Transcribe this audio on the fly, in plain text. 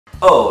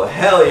Oh,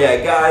 hell yeah,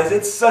 guys,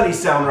 it's Sunny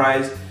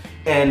Soundrise,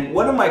 and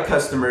one of my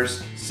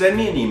customers sent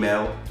me an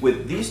email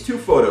with these two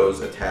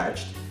photos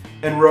attached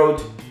and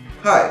wrote,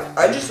 "Hi,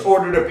 I just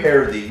ordered a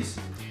pair of these,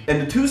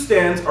 and the two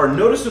stands are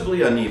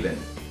noticeably uneven.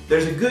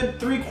 There's a good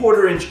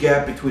 3/4 inch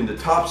gap between the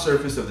top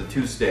surface of the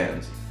two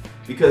stands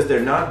because they're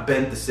not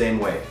bent the same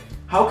way.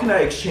 How can I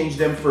exchange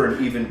them for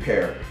an even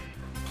pair?"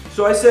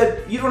 So I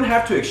said, you don't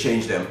have to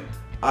exchange them.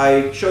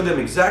 I showed them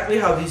exactly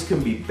how these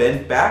can be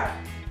bent back.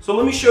 So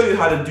let me show you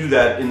how to do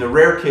that in the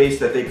rare case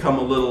that they come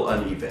a little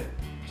uneven.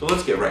 So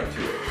let's get right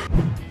to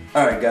it.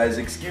 Alright guys,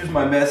 excuse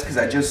my mess because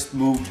I just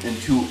moved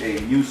into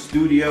a new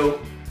studio,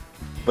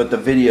 but the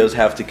videos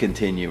have to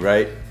continue,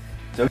 right?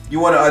 So you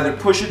want to either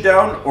push it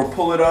down or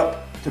pull it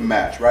up to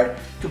match, right?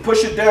 To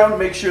push it down,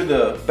 make sure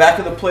the back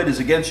of the plate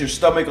is against your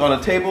stomach on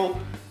a table.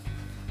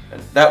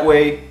 And that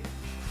way,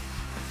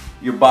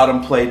 your bottom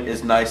plate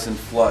is nice and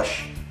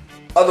flush.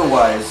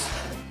 Otherwise,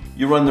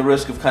 you run the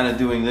risk of kind of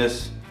doing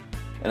this,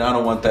 and I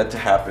don't want that to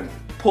happen.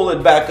 Pull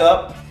it back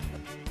up.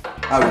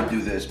 I would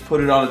do this.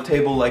 Put it on a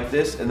table like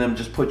this, and then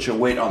just put your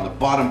weight on the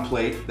bottom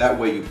plate. That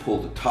way you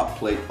pull the top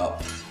plate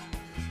up.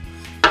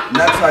 And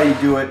that's how you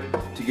do it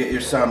to get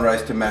your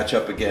Soundrise to match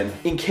up again,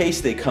 in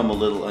case they come a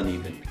little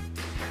uneven.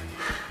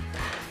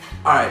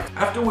 Alright,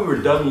 after we were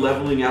done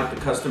leveling out the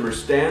customer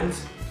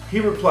stands, he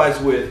replies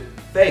with,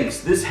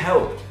 "Thanks, this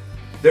helped.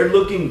 They're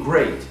looking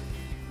great.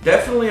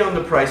 Definitely on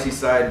the pricey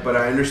side, but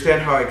I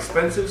understand how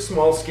expensive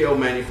small-scale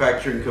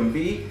manufacturing can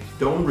be.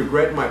 Don't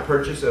regret my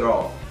purchase at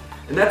all."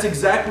 And that's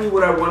exactly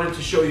what I wanted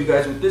to show you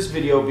guys with this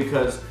video,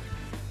 because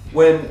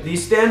when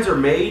these stands are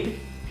made,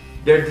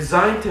 they're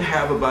designed to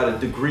have about a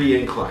degree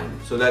incline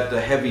so that the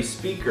heavy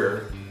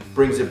speaker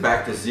brings it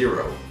back to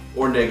 0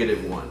 or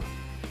 -1.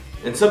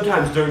 And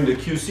sometimes during the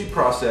QC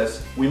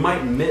process, we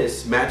might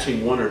miss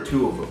matching one or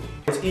two of them.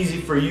 It's easy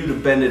for you to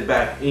bend it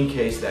back in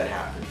case that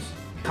happens.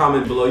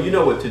 Comment below, you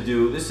know what to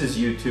do. This is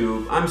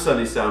YouTube. I'm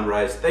Sunny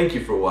Soundrise. Thank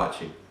you for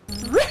watching.